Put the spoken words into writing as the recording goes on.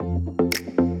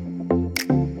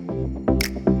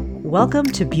Welcome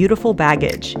to Beautiful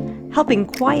Baggage, helping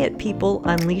quiet people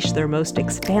unleash their most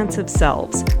expansive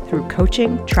selves through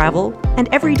coaching, travel, and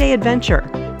everyday adventure.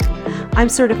 I'm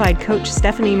certified coach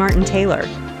Stephanie Martin Taylor.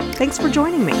 Thanks for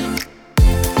joining me.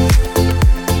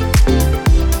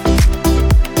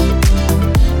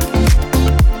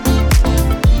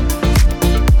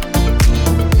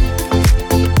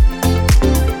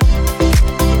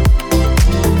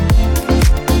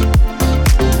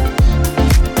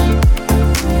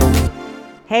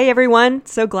 Hey everyone,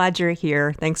 so glad you're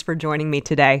here. Thanks for joining me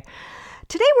today.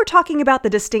 Today we're talking about the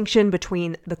distinction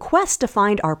between the quest to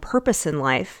find our purpose in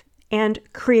life and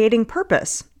creating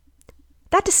purpose.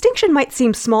 That distinction might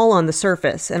seem small on the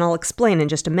surface, and I'll explain in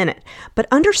just a minute, but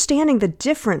understanding the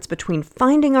difference between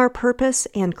finding our purpose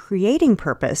and creating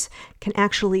purpose can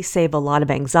actually save a lot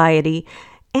of anxiety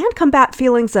and combat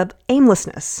feelings of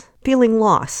aimlessness, feeling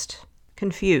lost,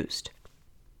 confused.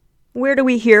 Where do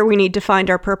we hear we need to find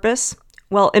our purpose?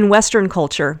 Well, in Western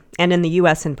culture, and in the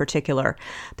US in particular,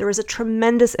 there is a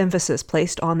tremendous emphasis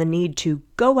placed on the need to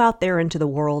go out there into the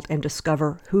world and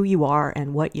discover who you are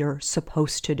and what you're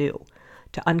supposed to do,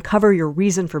 to uncover your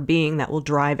reason for being that will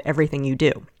drive everything you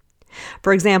do.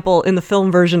 For example, in the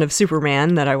film version of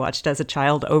Superman that I watched as a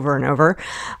child over and over,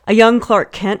 a young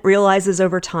Clark Kent realizes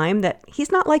over time that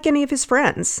he's not like any of his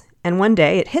friends, and one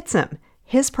day it hits him.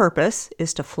 His purpose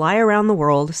is to fly around the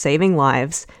world saving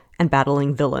lives and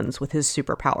battling villains with his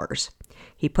superpowers.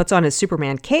 He puts on his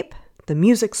Superman cape, the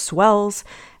music swells,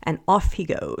 and off he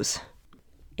goes.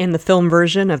 In the film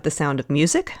version of The Sound of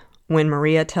Music, when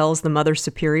Maria tells the Mother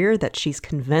Superior that she's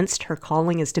convinced her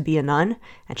calling is to be a nun,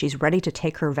 and she's ready to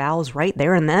take her vows right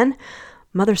there and then,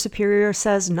 Mother Superior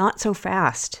says, "Not so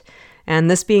fast." And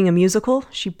this being a musical,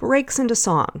 she breaks into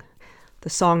song.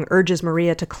 The song urges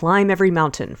Maria to climb every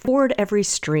mountain, ford every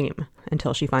stream,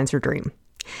 until she finds her dream.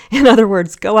 In other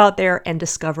words, go out there and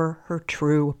discover her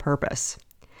true purpose.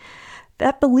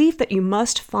 That belief that you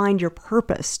must find your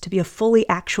purpose to be a fully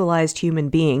actualized human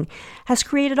being has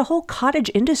created a whole cottage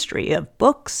industry of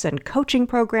books and coaching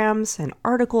programs and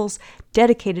articles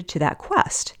dedicated to that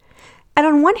quest. And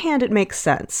on one hand, it makes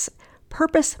sense.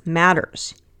 Purpose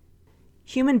matters.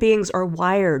 Human beings are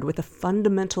wired with a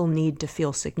fundamental need to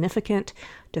feel significant,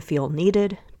 to feel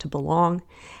needed, to belong.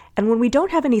 And when we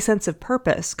don't have any sense of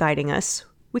purpose guiding us,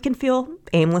 we can feel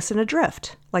aimless and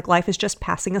adrift, like life is just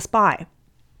passing us by.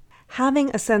 Having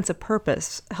a sense of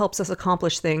purpose helps us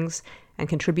accomplish things and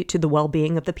contribute to the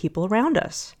well-being of the people around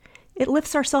us. It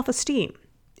lifts our self-esteem,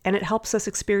 and it helps us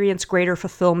experience greater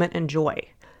fulfillment and joy.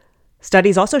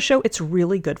 Studies also show it's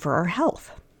really good for our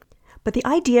health. But the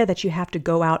idea that you have to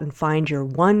go out and find your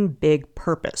one big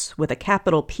purpose with a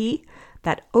capital P,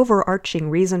 that overarching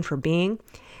reason for being,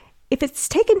 if it's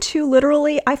taken too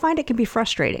literally, I find it can be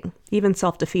frustrating, even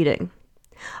self-defeating.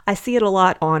 I see it a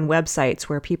lot on websites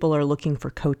where people are looking for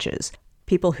coaches,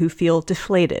 people who feel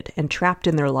deflated and trapped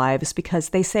in their lives because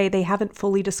they say they haven't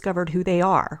fully discovered who they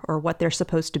are or what they're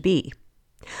supposed to be.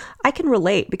 I can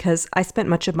relate because I spent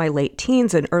much of my late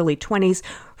teens and early 20s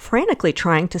frantically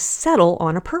trying to settle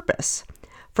on a purpose.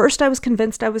 First, I was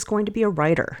convinced I was going to be a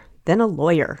writer, then a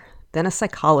lawyer, then a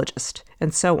psychologist,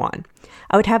 and so on.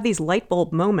 I would have these light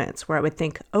bulb moments where I would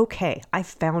think, okay, I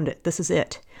found it, this is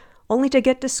it, only to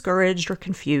get discouraged or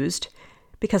confused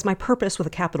because my purpose with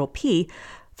a capital P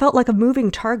felt like a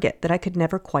moving target that I could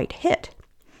never quite hit.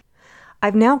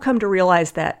 I've now come to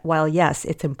realize that while yes,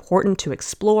 it's important to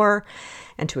explore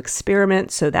and to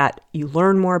experiment so that you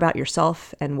learn more about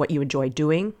yourself and what you enjoy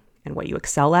doing and what you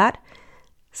excel at,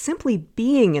 simply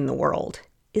being in the world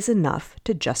is enough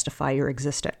to justify your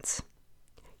existence.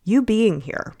 You being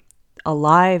here,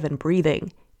 alive and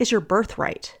breathing, is your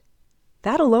birthright.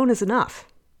 That alone is enough.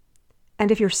 And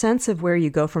if your sense of where you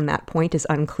go from that point is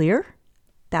unclear,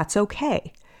 that's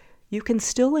okay. You can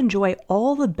still enjoy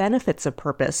all the benefits of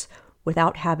purpose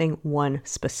without having one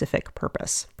specific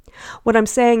purpose. What I'm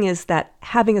saying is that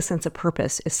having a sense of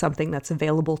purpose is something that's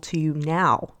available to you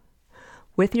now.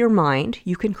 With your mind,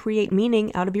 you can create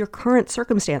meaning out of your current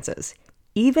circumstances,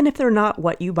 even if they're not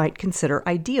what you might consider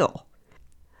ideal.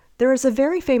 There is a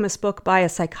very famous book by a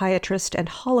psychiatrist and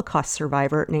Holocaust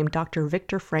survivor named Dr.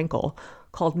 Viktor Frankl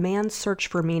called Man's Search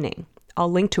for Meaning.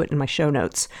 I'll link to it in my show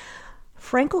notes.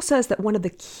 Frankl says that one of the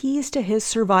keys to his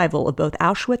survival of both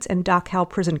Auschwitz and Dachau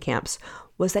prison camps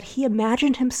was that he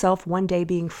imagined himself one day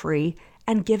being free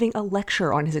and giving a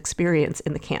lecture on his experience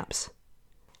in the camps.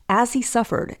 As he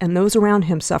suffered, and those around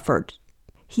him suffered,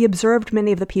 he observed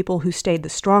many of the people who stayed the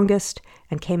strongest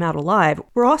and came out alive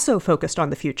were also focused on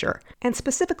the future, and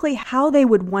specifically how they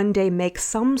would one day make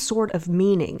some sort of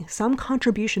meaning, some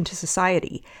contribution to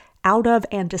society, out of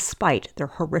and despite their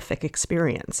horrific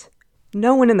experience.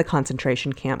 No one in the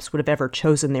concentration camps would have ever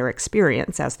chosen their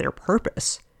experience as their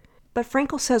purpose. But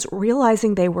Frankl says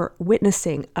realizing they were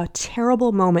witnessing a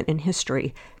terrible moment in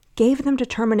history gave them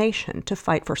determination to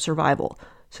fight for survival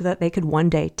so that they could one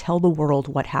day tell the world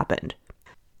what happened.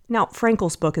 Now,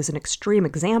 Frankl's book is an extreme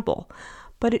example,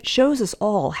 but it shows us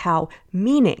all how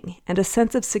meaning and a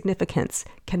sense of significance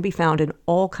can be found in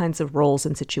all kinds of roles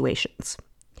and situations.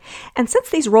 And since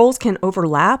these roles can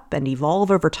overlap and evolve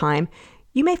over time,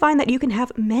 you may find that you can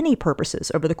have many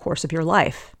purposes over the course of your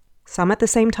life, some at the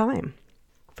same time.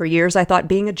 For years, I thought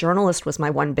being a journalist was my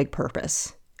one big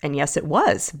purpose. And yes, it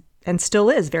was, and still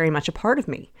is very much a part of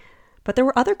me. But there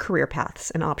were other career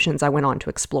paths and options I went on to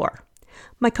explore.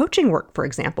 My coaching work, for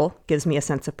example, gives me a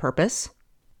sense of purpose.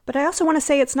 But I also want to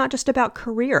say it's not just about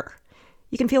career.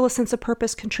 You can feel a sense of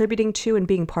purpose contributing to and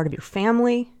being part of your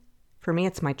family. For me,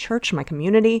 it's my church, my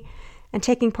community, and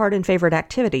taking part in favorite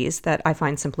activities that I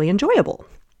find simply enjoyable.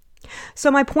 So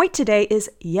my point today is,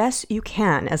 yes, you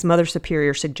can, as Mother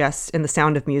Superior suggests in The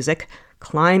Sound of Music,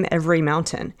 climb every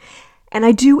mountain. And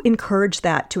I do encourage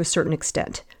that to a certain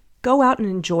extent. Go out and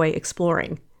enjoy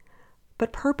exploring.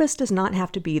 But purpose does not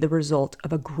have to be the result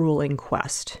of a grueling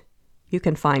quest. You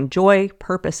can find joy,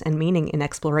 purpose, and meaning in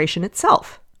exploration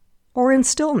itself, or in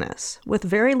stillness, with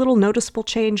very little noticeable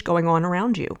change going on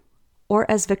around you. Or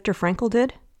as Viktor Frankl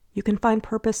did, you can find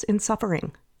purpose in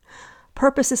suffering.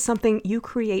 Purpose is something you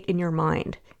create in your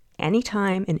mind,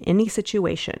 anytime, in any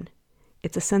situation.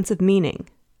 It's a sense of meaning.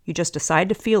 You just decide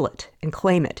to feel it and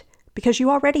claim it, because you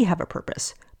already have a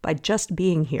purpose by just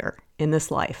being here in this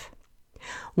life.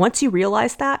 Once you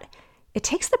realize that, it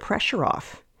takes the pressure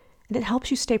off, and it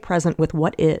helps you stay present with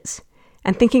what is,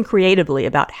 and thinking creatively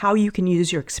about how you can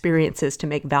use your experiences to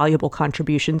make valuable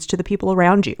contributions to the people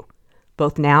around you,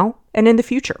 both now and in the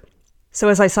future. So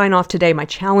as I sign off today, my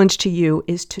challenge to you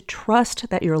is to trust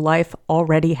that your life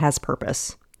already has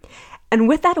purpose. And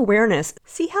with that awareness,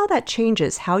 see how that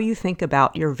changes how you think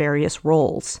about your various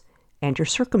roles and your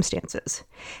circumstances.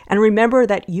 And remember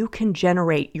that you can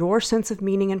generate your sense of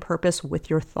meaning and purpose with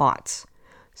your thoughts.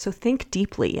 So think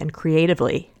deeply and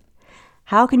creatively.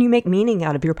 How can you make meaning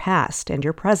out of your past and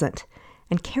your present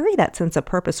and carry that sense of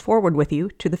purpose forward with you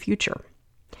to the future?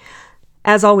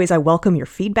 As always, I welcome your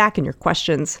feedback and your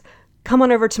questions. Come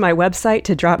on over to my website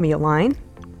to drop me a line,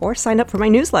 or sign up for my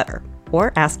newsletter,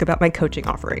 or ask about my coaching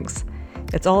offerings.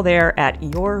 It's all there at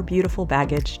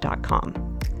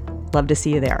yourbeautifulbaggage.com. Love to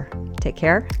see you there. Take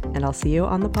care, and I'll see you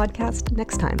on the podcast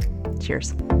next time.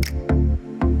 Cheers.